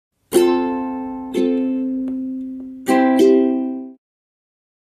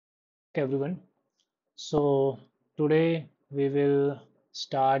Everyone. So today we will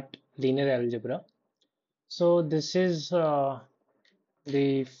start linear algebra. So this is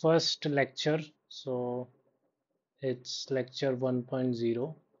the first lecture. So it's lecture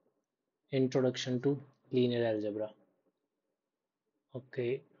 1.0, Introduction to Linear Algebra.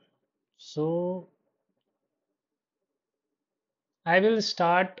 Okay. So I will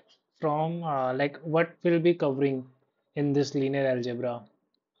start from like what we'll be covering in this linear algebra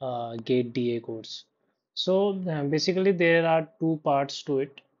GATE DA course. So basically there are two parts to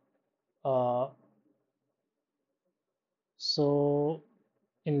it. Uh, so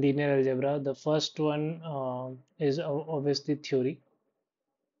in linear algebra. The first one is obviously theory.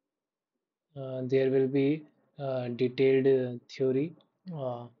 There will be detailed theory.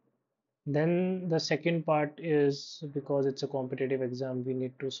 Uh, then the second part is because it's a competitive exam, we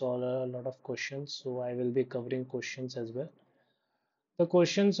need to solve a lot of questions. So I will be covering questions as well. The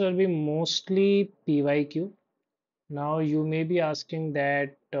questions will be mostly PYQ. Now you may be asking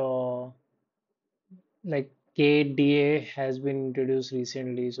that like KDA has been introduced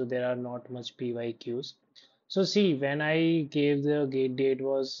recently, so there are not much PYQs. So see, when I gave the gate date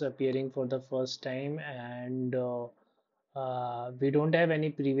was appearing for the first time, and we don't have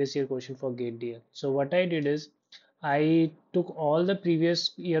any previous year question for gate DA. So what I did is I took all the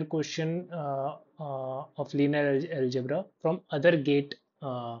previous year question of linear algebra from other gate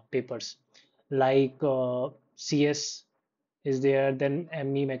papers like CS is there, then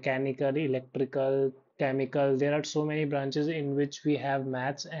ME mechanical, electrical, chemical. There are so many branches in which we have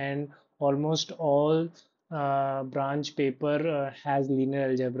maths, and almost all branch paper has linear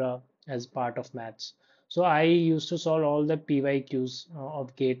algebra as part of maths. So I used to solve all the PYQs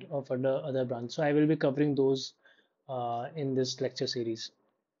of GATE of other branch. So I will be covering those in this lecture series.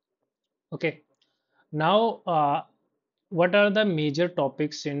 Okay. Now, what are the major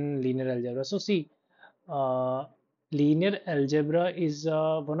topics in linear algebra? So see, uh, linear algebra is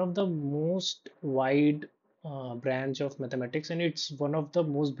one of the most wide branch of mathematics, and it's one of the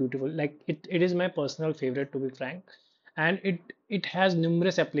most beautiful. Like it is my personal favorite, to be frank, and it has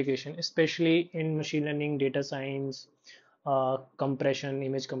numerous application, especially in machine learning, data science, compression,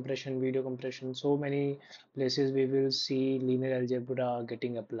 image compression, video compression. So many places we will see linear algebra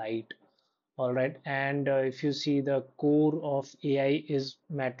getting applied. All right, and if you see the core of AI is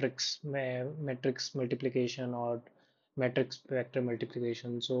matrix multiplication or matrix vector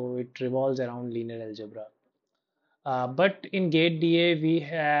multiplication. So it revolves around linear algebra. But in GATE DA we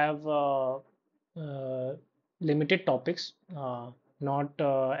have uh, limited topics, not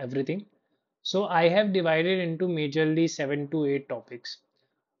everything. So I have divided into majorly 7 to 8 topics.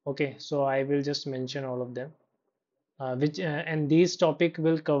 Okay, so I will just mention all of them which and these topic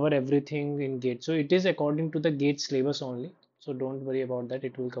will cover everything in GATE. So it is according to the GATE syllabus only. So don't worry about that.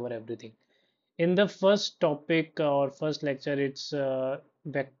 It will cover everything. In the first topic or first lecture, it's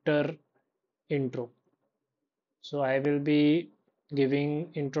vector intro. So I will be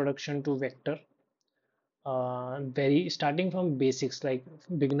giving introduction to vector, very starting from basics like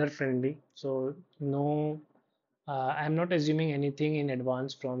beginner friendly. So no, I'm not assuming anything in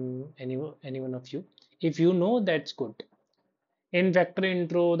advance from any one of you. If you know, that's good. In vector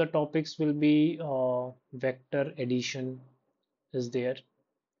intro, the topics will be vector addition is there.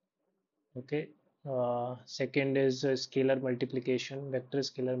 Okay. Second is scalar multiplication, vector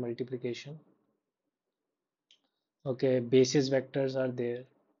scalar multiplication. Okay. Basis vectors are there.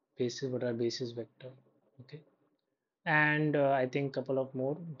 Basis, what are basis vector? Okay. And I think couple of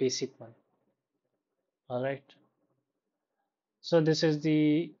more basic one. All right. So this is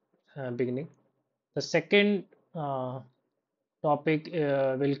the beginning. The second uh, topic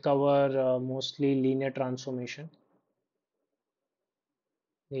will cover mostly linear transformation.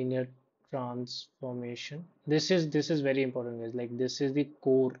 Linear transformation. This is very important, guys. Like this is the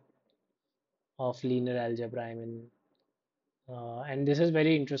core of linear algebra. I mean, and this is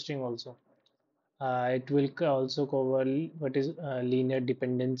very interesting also. It will also cover what is linear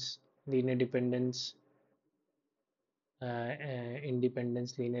dependence, independence,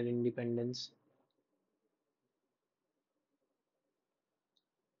 linear independence.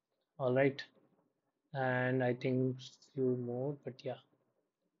 All right, and I think few more, but yeah,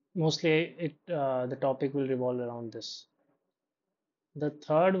 mostly it the topic will revolve around this. The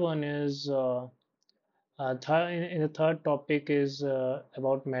third one is in the third topic is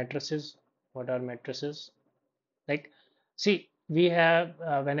about matrices. What are matrices? Like, see, we have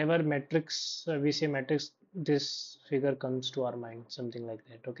whenever matrix, we say matrix, this figure comes to our mind, something like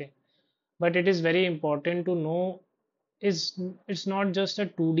that. Okay, but it is very important to know is it's not just a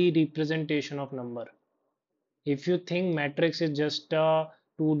 2D representation of number. If you think matrix is just a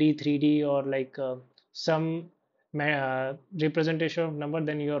 2D, 3D, or like some representation of number,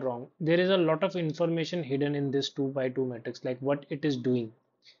 then you're wrong. There is a lot of information hidden in this 2 by 2 matrix, like what it is doing.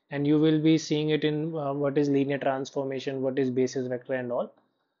 And you will be seeing it in what is linear transformation, what is basis vector and all.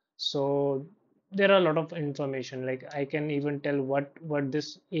 So there are a lot of information. Like I can even tell what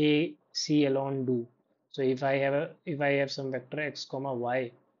this A, C alone do. So if I have some vector x comma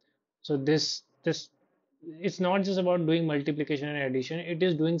y, so this it's not just about doing multiplication and addition. It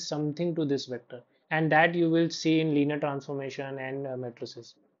is doing something to this vector, and that you will see in linear transformation and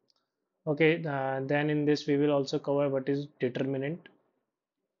matrices. Okay, then in this we will also cover what is determinant.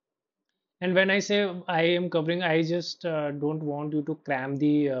 And when I say I am covering, I just don't want you to cram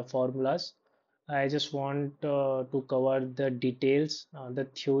the formulas. I just want to cover the details, the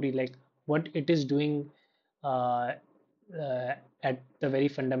theory, like what it is doing uh, at the very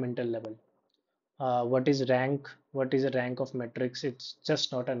fundamental level. What is rank? What is a rank of matrix? It's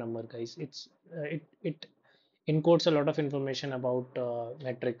just not a number, guys. It encodes a lot of information about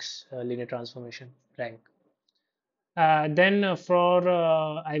matrix, linear transformation, rank. Then for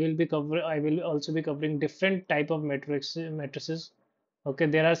I will also be covering different type of matrices. Okay,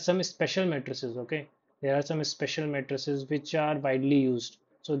 there are some special matrices. Okay, there are some special matrices which are widely used.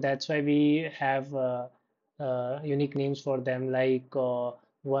 So that's why we have unique names for them. Like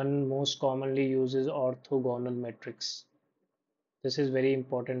one most commonly used is orthogonal matrix. This is very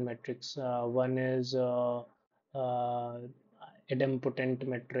important matrix. One is uh, idempotent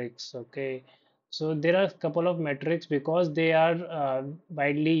matrix. Okay, so there are a couple of metrics because they are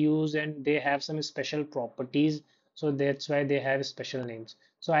widely used and they have some special properties. So that's why they have special names.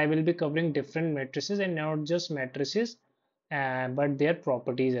 So I will be covering different matrices and not just matrices, but their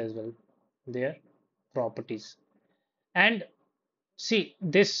properties as well. Their properties. And see,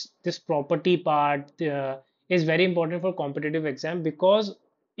 this property part is very important for competitive exam because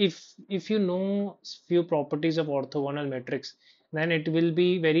if you know few properties of orthogonal matrix, then it will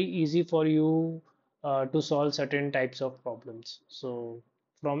be very easy for you to solve certain types of problems. So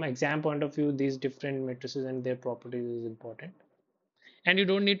from exam point of view, these different matrices and their properties is important. And you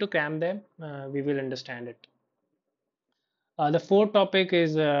don't need to cram them. We will understand it. The fourth topic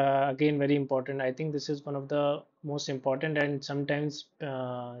is again very important. I think this is one of the most important, and sometimes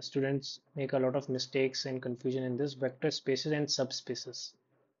students make a lot of mistakes and confusion in this vector spaces and subspaces.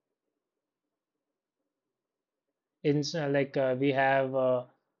 In like we have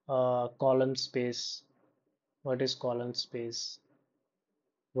column space. What is column space?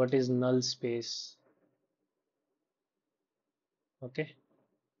 What is null space? Okay,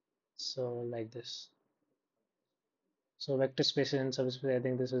 so like this. So vector spaces and subspaces. I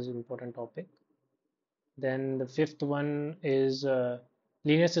think this is an important topic. Then the fifth one is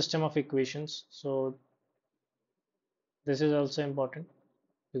linear system of equations. So this is also important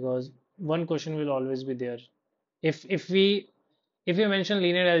because one question will always be there. If we mention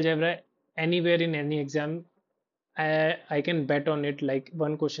linear algebra anywhere in any exam, I can bet on it like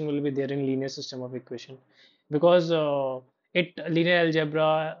one question will be there in linear system of equation because it linear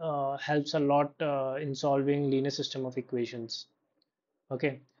algebra helps a lot in solving linear system of equations.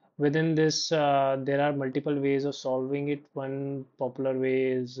 Okay. Within this, there are multiple ways of solving it. One popular way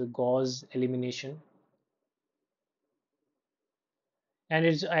is Gauss elimination. And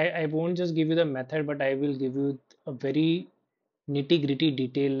I won't just give you the method, but I will give you a very nitty-gritty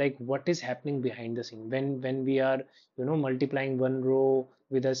detail like what is happening behind the scene when we are multiplying one row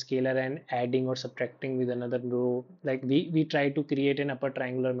with a scalar and adding or subtracting with another row. Like we try to create an upper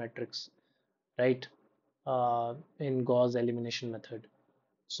triangular matrix, right? In Gauss elimination method.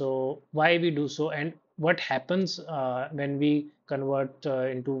 So why we do so and what happens when we convert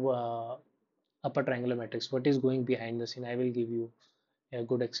into upper triangular matrix? What is going behind the scene? I will give you a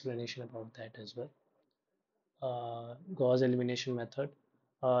good explanation about that as well. Gauss elimination method.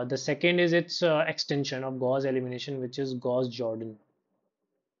 The second is its extension of Gauss elimination, which is Gauss-Jordan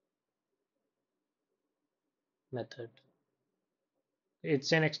method.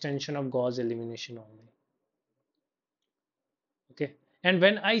 It's an extension of Gauss elimination only. Okay. And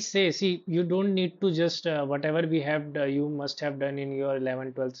when I say, see, you don't need to just whatever we have, you must have done in your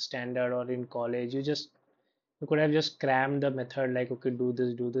 11th, 12th standard or in college. You could have just crammed the method like, okay, do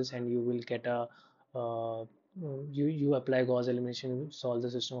this, and you will get a you apply Gauss elimination, solve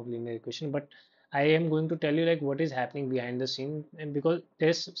the system of linear equation. But I am going to tell you like what is happening behind the scene, and because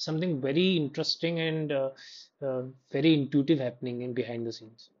there's something very interesting and very intuitive happening in behind the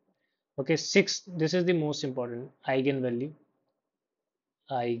scenes. Okay, sixth, this is the most important, eigenvalue,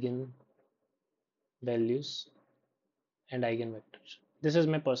 eigenvalues, and eigenvectors. This is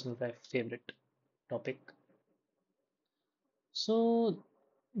my personal favorite topic. So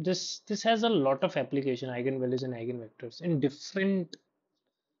this has a lot of application, eigenvalues and eigenvectors in different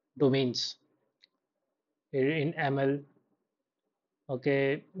domains in ML.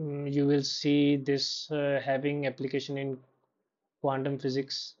 Okay, you will see this having application in quantum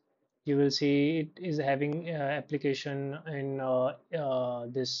physics. You will see it is having application in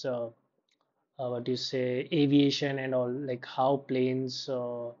this what do you say, aviation and all, like how planes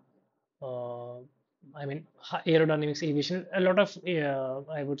uh, I mean aerodynamics, aviation, a lot of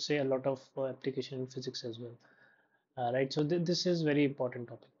I would say a lot of application in physics as well. Right, so this is very important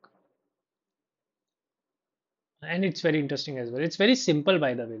topic, and it's very interesting as well. It's very simple,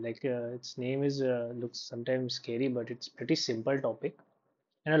 by the way. Like its name is looks sometimes scary, but it's pretty simple topic,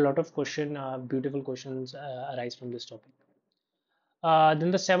 and a lot of beautiful questions arise from this topic. Then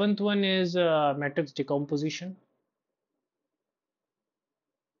the seventh one is matrix decomposition.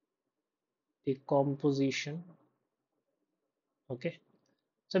 Decomposition. Okay.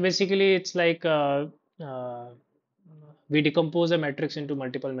 So basically, it's like uh, we decompose a matrix into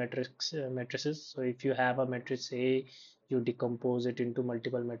multiple matrices. So if you have a matrix A, you decompose it into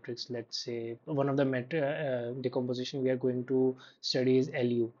multiple matrices. Let's say one of the decomposition we are going to study is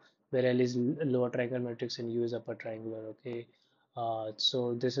LU, where L is lower triangle matrix and U is upper triangular. Okay.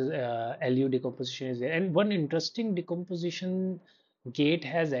 So this is LU decomposition is there. And one interesting decomposition GATE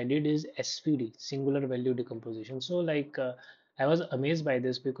has added is SVD, singular value decomposition. So like I was amazed by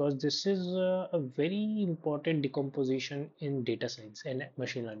this because this is a very important decomposition in data science and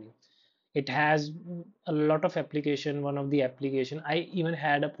machine learning. It has a lot of application. One of the application, I even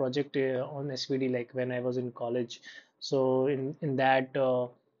had a project on SVD like when I was in college. So in that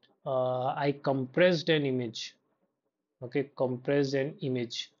I compressed an image. Okay, compressed an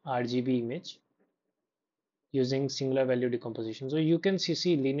image, RGB image using singular value decomposition. So you can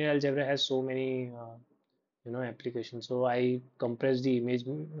see linear algebra has so many application. So I compress the image,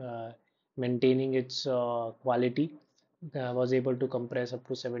 maintaining its quality. Was able to compress up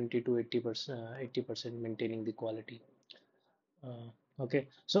to 70 to 80%, maintaining the quality. Okay,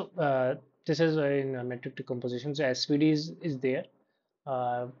 so this is in metric decomposition. So SVD is there.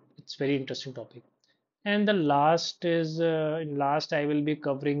 It's very interesting topic. And the last is in last I will be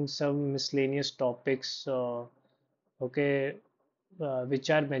covering some miscellaneous topics. Okay,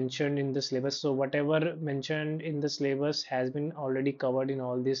 which are mentioned in the syllabus. So whatever mentioned in the syllabus has been already covered in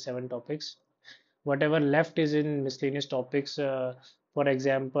all these seven topics. Whatever left is in miscellaneous topics. For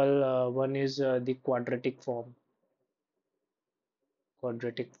example, one is the quadratic form.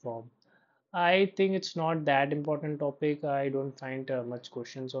 Quadratic form. I think it's not that important topic. I don't find much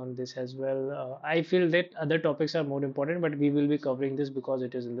questions on this as well. I feel that other topics are more important, but we will be covering this because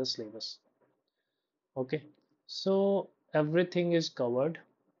it is in the syllabus. Okay, so everything is covered.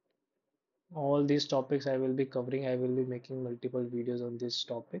 All these topics I will be covering. I will be making multiple videos on these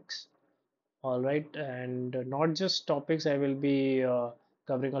topics. All right, and not just topics, I will be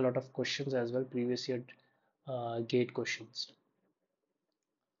covering a lot of questions as well, previous year gate questions.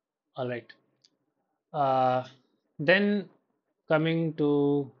 All right. Uh, then coming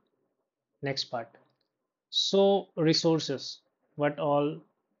to next part. So resources. What all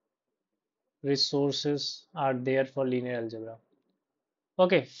resources are there for linear algebra?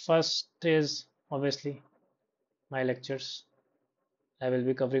 Okay, first is obviously my lectures. I will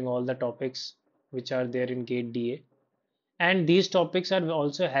be covering all the topics which are there in GATE DA. And these topics are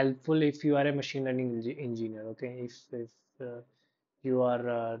also helpful if you are a machine learning engineer. Okay, if you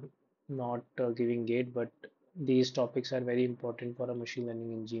are not giving GATE, but these topics are very important for a machine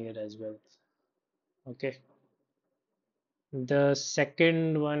learning engineer as well. Okay, the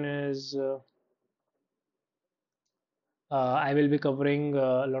second one is I will be covering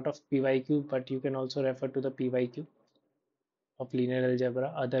a lot of PYQ, but you can also refer to the PYQ of linear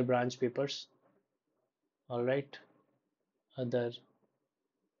algebra, other branch papers. All right, other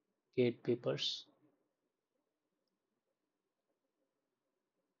GATE papers.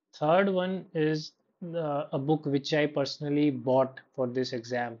 Third one is a book which I personally bought for this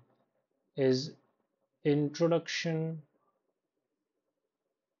exam is Introduction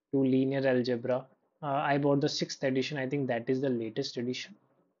to Linear Algebra. I bought the sixth edition. I think that is the latest edition,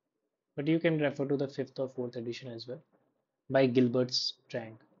 but you can refer to the fifth or fourth edition as well by Gilbert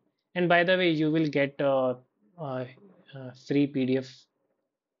Strang. And by the way, you will get a free PDF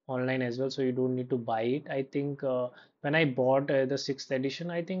online as well, so you don't need to buy it. I think when I bought the sixth edition,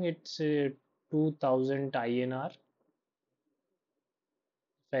 I think it's 2000 INR. If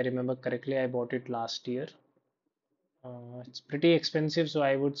I remember correctly, I bought it last year. It's pretty expensive, so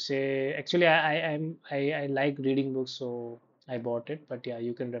I would say actually I like reading books, so I bought it. But yeah,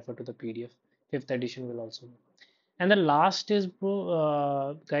 you can refer to the PDF. Fifth edition will also. And the last is,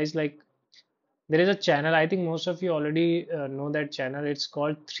 guys, like there is a channel. I think most of you already know that channel. It's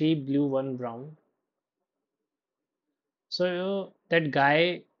called Three Blue One Brown. So that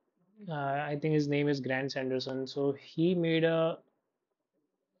guy, I think his name is Grant Sanderson. So he made a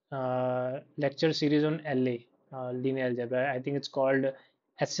lecture series on LA, linear algebra. I think it's called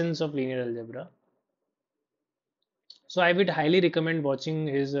Essence of Linear Algebra. So I would highly recommend watching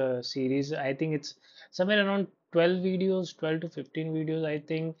his series. I think it's somewhere around 12 videos, 12 to 15 videos. I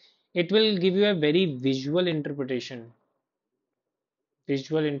think it will give you a very visual interpretation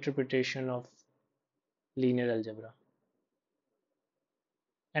of linear algebra.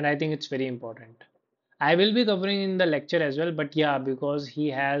 And I think it's very important. I will be covering in the lecture as well, but yeah, because he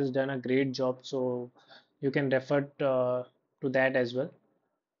has done a great job, so you can refer to that as well.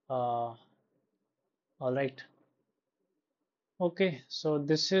 Uh, all right. Okay, so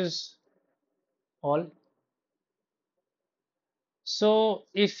this is all. So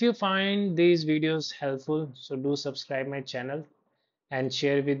if you find these videos helpful, so do subscribe my channel and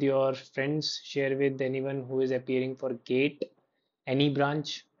share with your friends, share with anyone who is appearing for GATE, any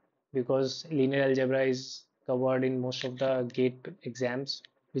branch, because linear algebra is covered in most of the GATE exams,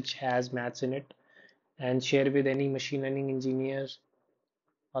 which has maths in it, and share with any machine learning engineers.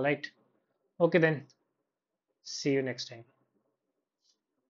 All right. Okay, then. See you next time.